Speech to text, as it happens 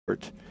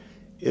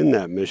In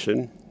that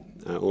mission,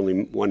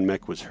 only one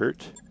mech was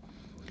hurt.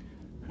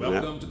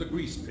 Welcome to the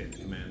grease pit,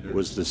 Commander.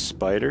 Was the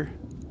S.P.I.D.E.R.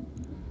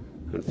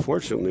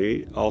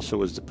 Unfortunately, also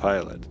was the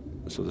pilot.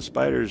 So the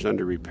S.P.I.D.E.R. is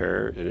under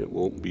repair, and it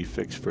won't be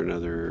fixed for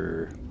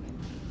another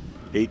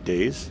 8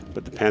 days.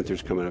 But the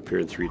Panther's coming up here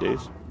in 3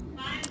 days.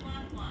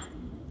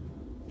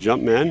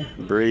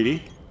 Jumpman,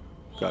 Brady,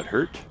 got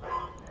hurt.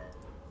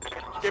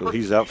 So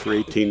he's out for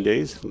 18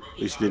 days. At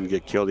least he didn't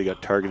get killed. He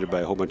got targeted by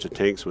a whole bunch of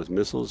tanks with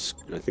missiles.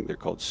 I think they're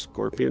called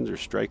Scorpions or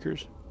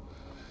Strikers.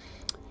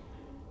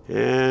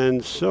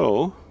 And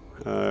so,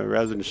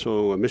 rather than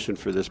show a mission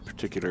for this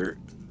particular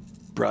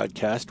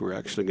broadcast, we're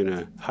actually going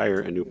to hire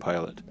a new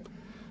pilot.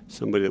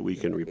 Somebody that we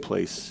can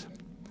replace.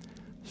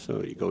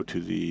 So you go to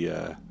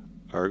the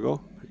Argo,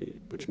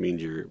 which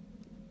means you're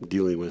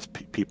dealing with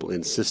people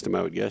in system,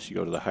 I would guess. You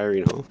go to the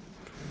hiring hall.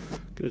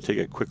 Going to take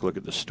a quick look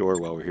at the store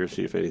while we're here,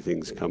 see if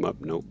anything's come up.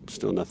 Nope,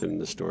 still nothing in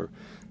the store.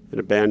 An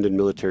abandoned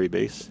military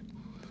base.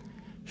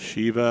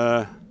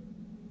 Shiva,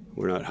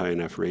 we're not high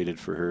enough rated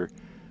for her.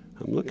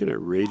 I'm looking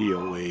at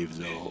radio wave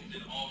though,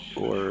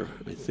 or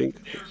I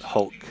think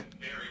Hulk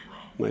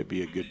might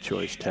be a good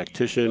choice.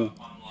 Tactician.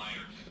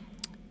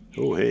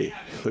 Oh hey,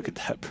 look at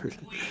that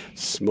person.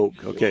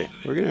 Smoke. Okay,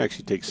 we're going to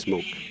actually take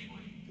Smoke.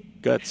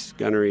 Guts,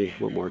 gunnery,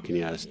 what more can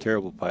you ask?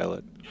 Terrible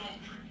pilot.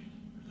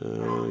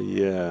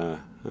 Yeah.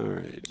 All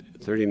right,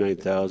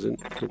 39,000.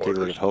 We'll take a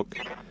look at Hulk.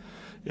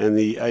 And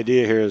the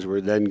idea here is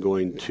we're then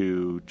going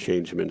to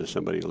change him into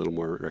somebody a little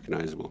more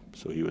recognizable.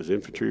 So he was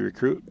infantry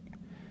recruit,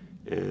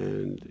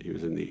 and he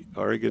was in the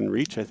Aurigan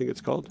Reach, I think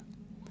it's called.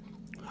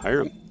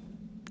 Hire him.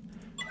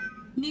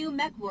 New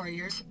mech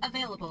warriors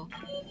available.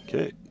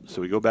 Okay,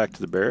 so we go back to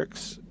the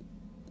barracks,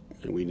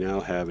 and we now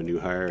have a new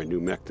hire, a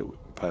new mech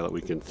pilot we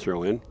can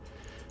throw in.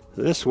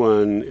 This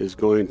one is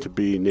going to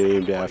be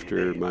named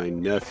after my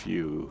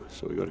nephew.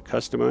 So we go to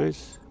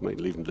customize.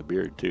 Might leave him the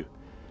beard too.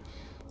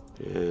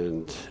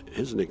 And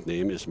his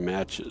nickname is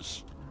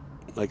Matches.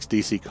 Likes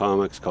DC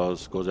Comics,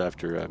 goes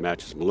after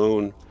Matches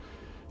Malone.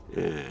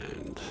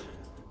 And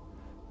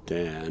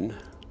Dan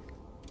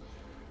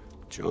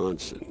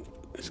Johnson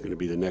is going to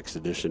be the next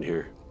addition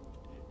here.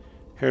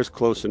 Hair's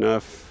close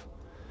enough.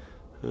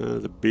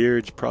 The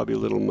beard's probably a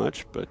little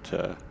much, but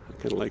I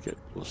kind of like it.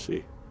 We'll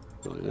see.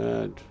 Like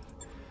that.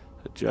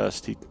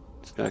 Adjust.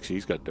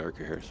 He's got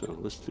darker hair, so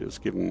let's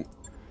give him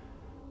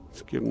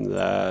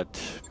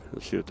that.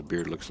 Let's see what the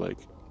beard looks like.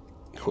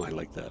 Oh, I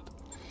like that.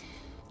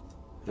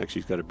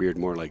 Actually, he's got a beard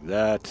more like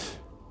that,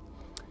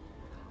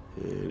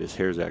 and his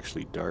hair's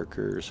actually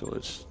darker, so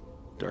let's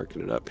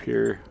darken it up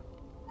here.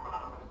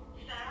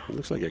 It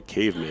looks like a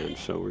caveman,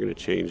 so we're going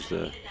to change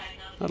the.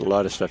 Not a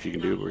lot of stuff you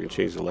can do, but we're going to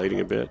change the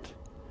lighting a bit.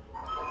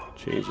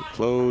 Change the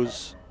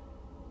clothes.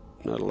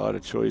 Not a lot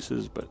of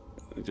choices, but.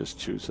 Just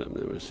choose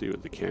something. Let's see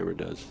what the camera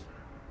does.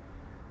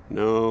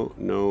 No,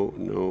 no,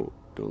 no.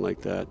 Don't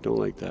like that. Don't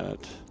like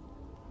that.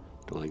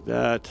 Don't like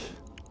that.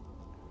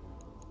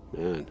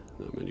 Man,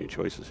 not many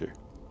choices here.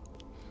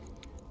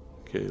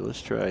 Okay,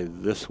 let's try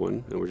this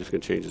one, and we're just going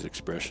to change his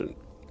expression.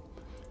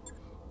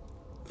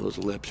 Those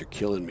lips are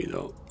killing me,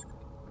 though.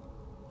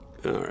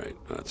 All right,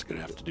 that's going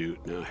to have to do.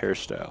 Now,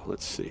 hairstyle.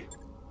 Let's see.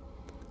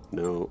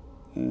 No.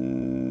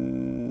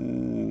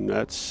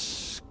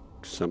 That's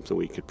something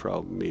we could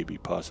probably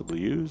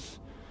possibly use.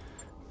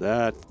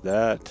 That.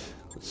 Let's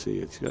see,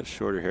 it's got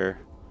shorter hair.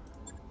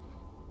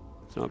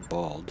 It's not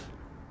bald.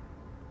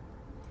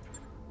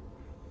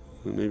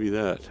 Maybe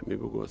that.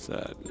 Maybe we'll go with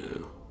that.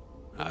 No,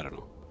 I don't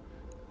know.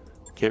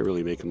 Can't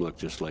really make him look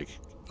just like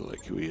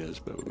who he is,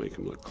 but we'll make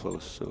him look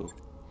close. So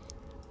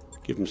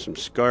give him some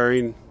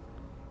scarring.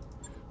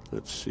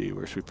 Let's see,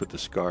 where should we put the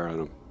scar on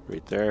him?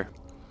 Right there.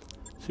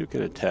 See what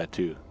kind of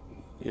tattoo.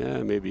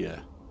 Yeah, maybe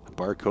a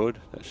barcode.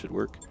 That should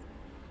work.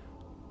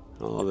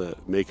 All the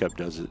makeup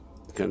does it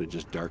kind of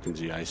just darkens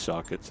the eye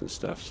sockets and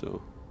stuff,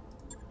 so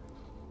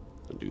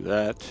I'll do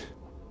that.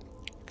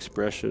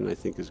 Expression I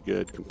think is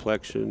good.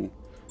 Complexion.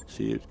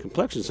 See,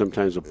 complexion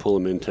sometimes will pull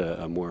him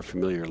into a more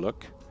familiar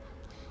look.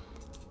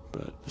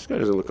 But this guy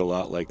doesn't look a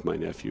lot like my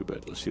nephew,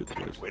 but let's see what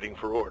the voice. Waiting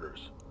for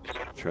orders.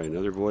 Try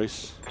another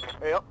voice.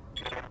 Yep.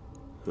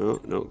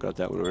 Oh, no, got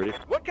that one already.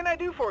 What can I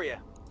do for you?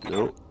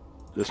 No,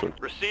 this one.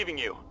 Receiving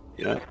you.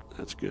 Yeah,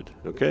 that's good.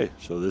 Okay,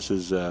 so this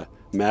is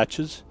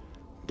Matches.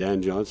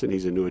 Dan Johnson,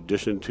 he's a new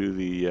addition to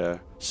the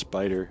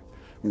S.P.I.D.E.R.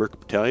 Merc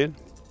Battalion.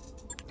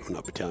 Well,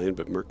 not battalion,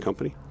 but Merc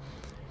Company.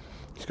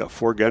 He's got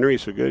 4 gunnery,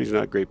 so good. He's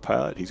not a great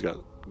pilot. He's got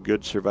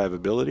good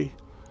survivability.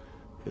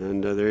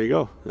 And there you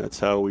go. That's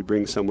how we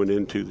bring someone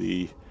into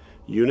the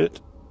unit.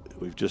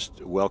 We've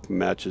just welcomed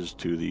Matches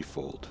to the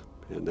fold.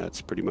 And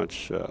that's pretty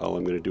much all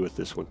I'm going to do with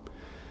this one.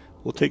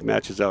 We'll take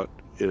Matches out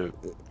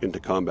into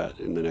combat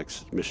in the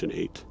next mission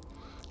 8.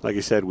 Like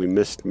I said, we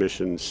missed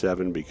mission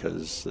 7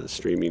 because the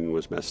streaming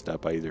was messed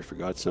up. I either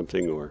forgot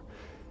something or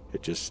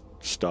it just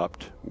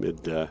stopped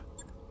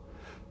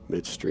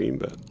midstream.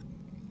 But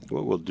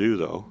what we'll do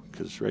though,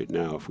 because right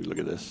now if we look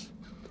at this,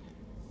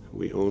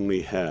 we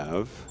only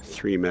have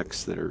 3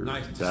 mechs that are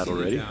battle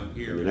ready. And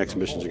the next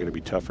missions are going to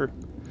be tougher.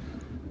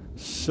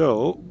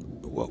 So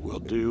what we'll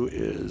do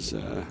is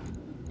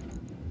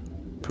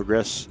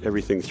progress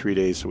everything 3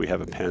 days so we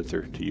have a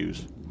Panther to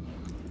use.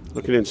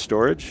 Looking in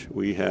storage,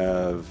 we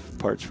have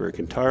parts for a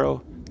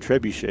Kintaro,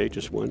 Trebuchet,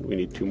 just one, we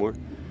need 2 more.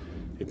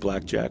 A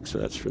Blackjack, so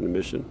that's from the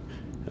mission.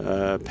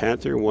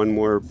 Panther, 1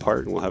 more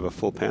part and we'll have a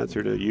full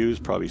Panther to use,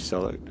 probably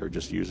sell it or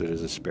just use it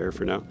as a spare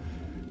for now.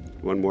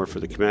 1 more for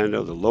the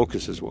Commando. The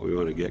Locust is what we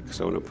want to get because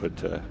I want to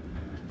put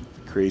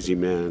Crazy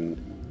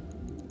Man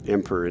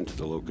Emperor into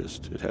the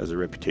Locust. It has a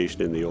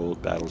reputation in the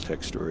old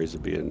BattleTech stories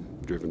of being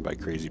driven by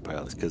crazy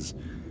pilots because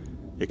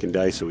it can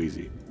die so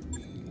easy.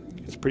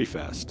 It's pretty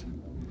fast.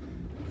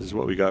 This is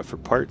what we got for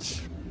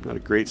parts. Not a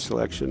great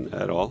selection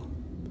at all,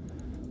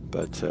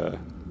 but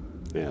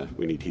yeah,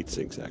 we need heat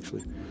sinks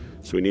actually.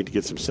 So we need to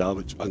get some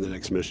salvage on the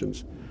next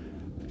missions.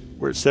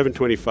 We're at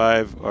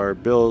 725. Our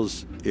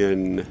bills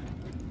in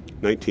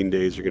 19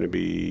 days are going to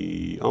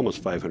be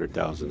almost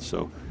 500,000.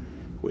 So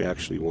we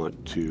actually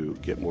want to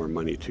get more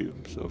money too.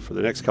 So for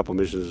the next couple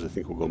missions, I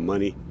think we'll go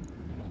money,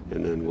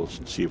 and then we'll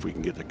see if we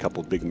can get a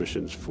couple big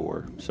missions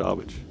for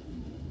salvage.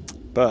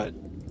 But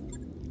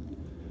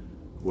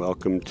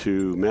welcome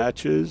to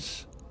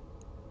Matches.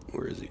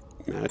 Where is he?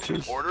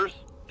 Matches. Orders?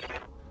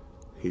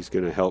 He's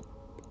going to help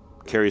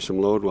carry some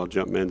load while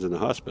Jumpman's in the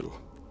hospital.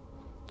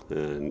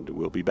 And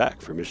we'll be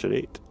back for Mission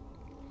 8.